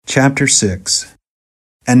Chapter 6.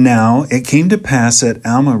 And now it came to pass that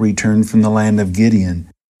Alma returned from the land of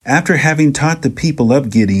Gideon, after having taught the people of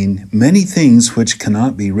Gideon many things which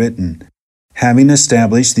cannot be written, having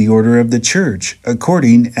established the order of the church,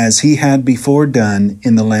 according as he had before done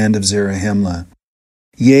in the land of Zarahemla.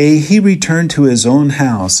 Yea, he returned to his own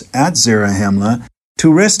house at Zarahemla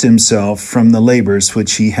to rest himself from the labors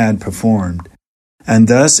which he had performed. And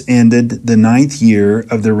thus ended the 9th year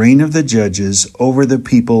of the reign of the judges over the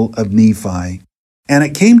people of Nephi. And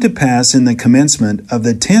it came to pass in the commencement of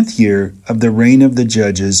the 10th year of the reign of the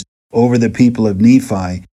judges over the people of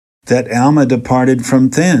Nephi, that Alma departed from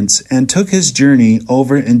thence, and took his journey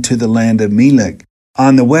over into the land of Melech,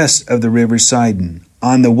 on the west of the river Sidon,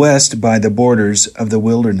 on the west by the borders of the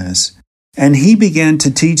wilderness. And he began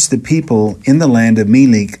to teach the people in the land of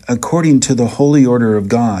Melech according to the holy order of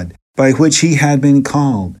God, by which he had been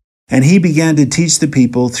called. And he began to teach the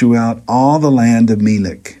people throughout all the land of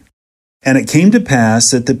Melech. And it came to pass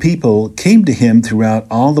that the people came to him throughout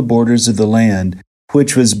all the borders of the land,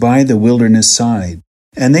 which was by the wilderness side.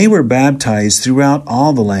 And they were baptized throughout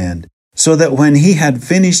all the land, so that when he had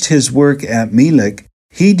finished his work at Melech,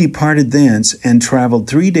 he departed thence and traveled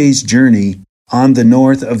 3 days' journey on the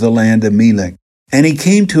north of the land of Melech. And he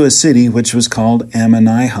came to a city which was called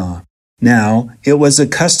Ammonihah. Now it was a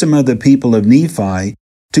custom of the people of Nephi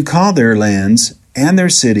to call their lands and their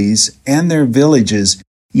cities and their villages,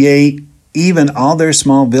 yea, even all their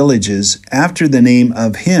small villages, after the name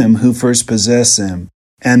of him who first possessed them.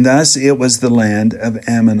 And thus it was the land of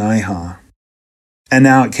Ammonihah. And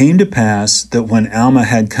now it came to pass that when Alma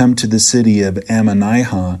had come to the city of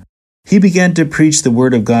Ammonihah, he began to preach the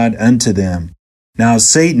word of God unto them. Now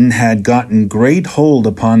Satan had gotten great hold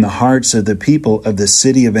upon the hearts of the people of the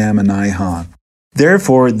city of Ammonihah.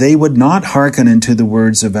 Therefore they would not hearken unto the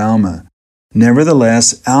words of Alma.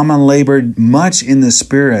 Nevertheless, Alma labored much in the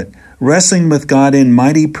Spirit, wrestling with God in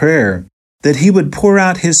mighty prayer, that he would pour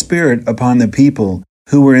out his Spirit upon the people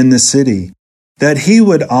who were in the city, that he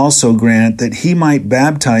would also grant that he might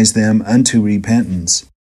baptize them unto repentance.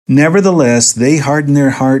 Nevertheless, they hardened their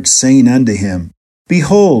hearts, saying unto him,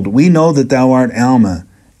 Behold, we know that thou art Alma,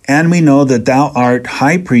 and we know that thou art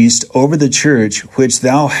high priest over the church which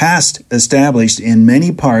thou hast established in many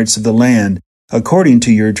parts of the land, according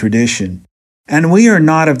to your tradition. And we are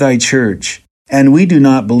not of thy church, and we do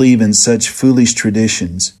not believe in such foolish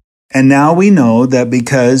traditions. And now we know that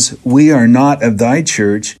because we are not of thy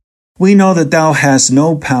church, we know that thou hast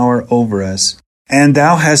no power over us, and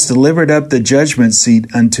thou hast delivered up the judgment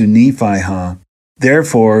seat unto Nephihah.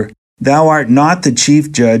 Therefore, thou art not the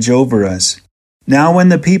chief judge over us. Now when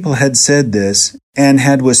the people had said this, and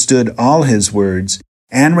had withstood all his words,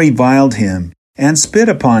 and reviled him, and spit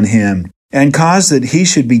upon him, and caused that he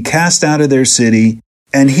should be cast out of their city,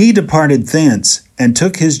 and he departed thence, and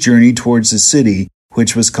took his journey towards the city,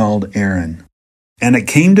 which was called Aaron. And it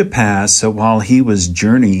came to pass that while he was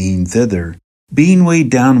journeying thither, being weighed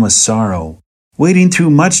down with sorrow, wading through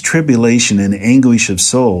much tribulation and anguish of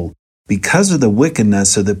soul, because of the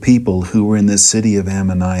wickedness of the people who were in the city of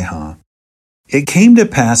Ammonihah. It came to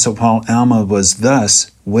pass that while Alma was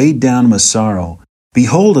thus weighed down with sorrow,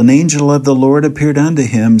 behold, an angel of the Lord appeared unto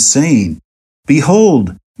him, saying,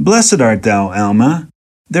 Behold, blessed art thou, Alma.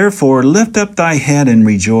 Therefore lift up thy head and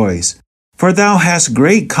rejoice, for thou hast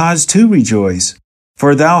great cause to rejoice.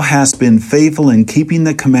 For thou hast been faithful in keeping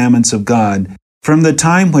the commandments of God from the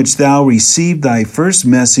time which thou received thy first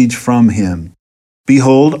message from him.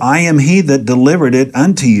 Behold, I am he that delivered it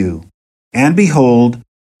unto you. And behold,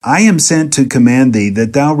 I am sent to command thee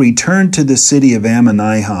that thou return to the city of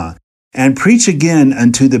Ammonihah, and preach again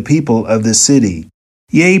unto the people of the city.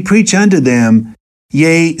 Yea, preach unto them,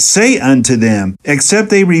 yea, say unto them, except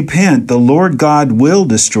they repent, the Lord God will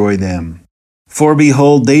destroy them. For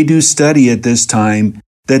behold, they do study at this time,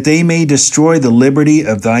 that they may destroy the liberty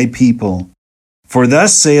of thy people. For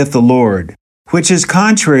thus saith the Lord, which is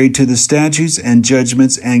contrary to the statutes and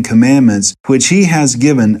judgments and commandments which he has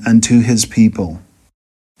given unto his people.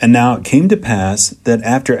 And now it came to pass that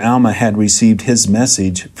after Alma had received his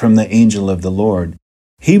message from the angel of the Lord,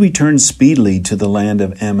 he returned speedily to the land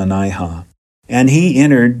of Ammonihah. And he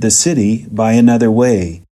entered the city by another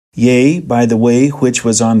way, yea, by the way which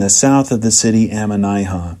was on the south of the city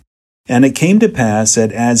Ammonihah. And it came to pass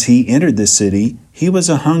that as he entered the city, he was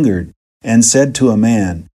a-hungered, and said to a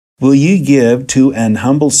man, Will ye give to an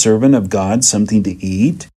humble servant of God something to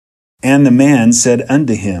eat? And the man said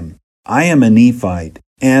unto him, I am a Nephite,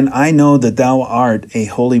 and I know that thou art a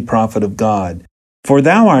holy prophet of God. For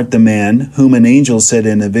thou art the man whom an angel said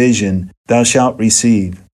in a vision, Thou shalt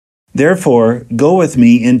receive. Therefore go with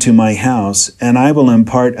me into my house, and I will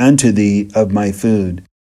impart unto thee of my food.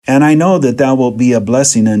 And I know that thou wilt be a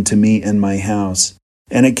blessing unto me and my house.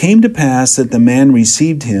 And it came to pass that the man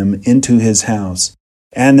received him into his house.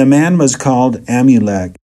 And the man was called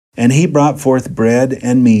Amulek, and he brought forth bread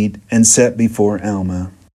and meat, and set before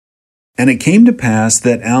Alma. And it came to pass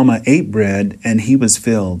that Alma ate bread, and he was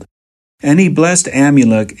filled. And he blessed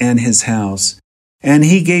Amulek and his house, and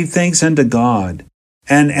he gave thanks unto God.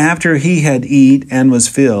 And after he had eat and was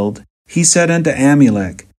filled, he said unto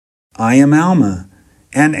Amulek, I am Alma,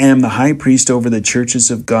 and am the high priest over the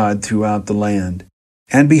churches of God throughout the land.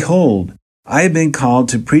 And behold, I have been called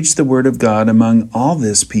to preach the word of God among all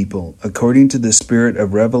this people, according to the spirit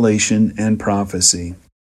of revelation and prophecy.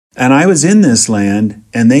 And I was in this land,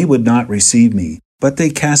 and they would not receive me, but they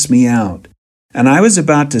cast me out. And I was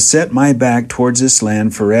about to set my back towards this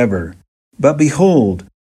land forever. But behold,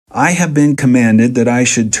 I have been commanded that I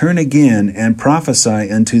should turn again and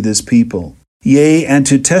prophesy unto this people, yea, and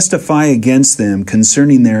to testify against them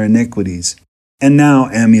concerning their iniquities. And now,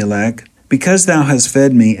 Amulek, because thou hast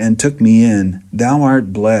fed me and took me in, thou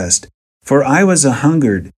art blessed. For I was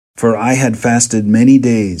a-hungered, for I had fasted many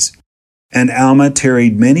days. And Alma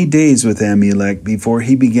tarried many days with Amulek before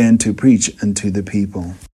he began to preach unto the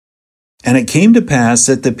people. And it came to pass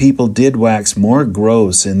that the people did wax more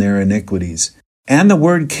gross in their iniquities. And the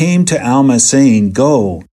word came to Alma, saying,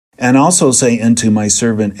 Go, and also say unto my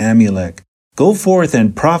servant Amulek, Go forth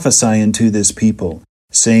and prophesy unto this people,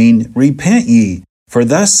 saying, Repent ye, for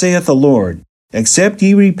thus saith the Lord, Except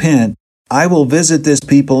ye repent, I will visit this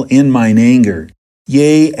people in mine anger.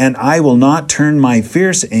 Yea, and I will not turn my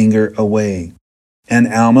fierce anger away. And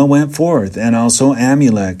Alma went forth, and also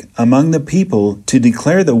Amulek, among the people, to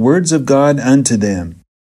declare the words of God unto them.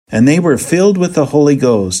 And they were filled with the Holy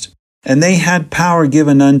Ghost, and they had power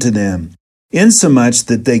given unto them, insomuch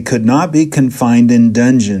that they could not be confined in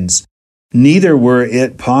dungeons, neither were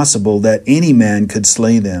it possible that any man could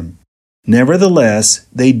slay them. Nevertheless,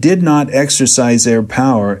 they did not exercise their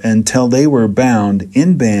power until they were bound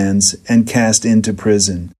in bands and cast into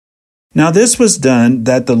prison. Now this was done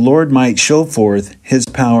that the Lord might show forth his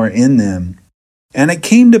power in them. And it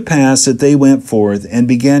came to pass that they went forth and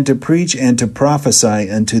began to preach and to prophesy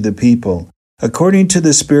unto the people, according to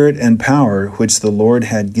the spirit and power which the Lord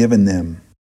had given them.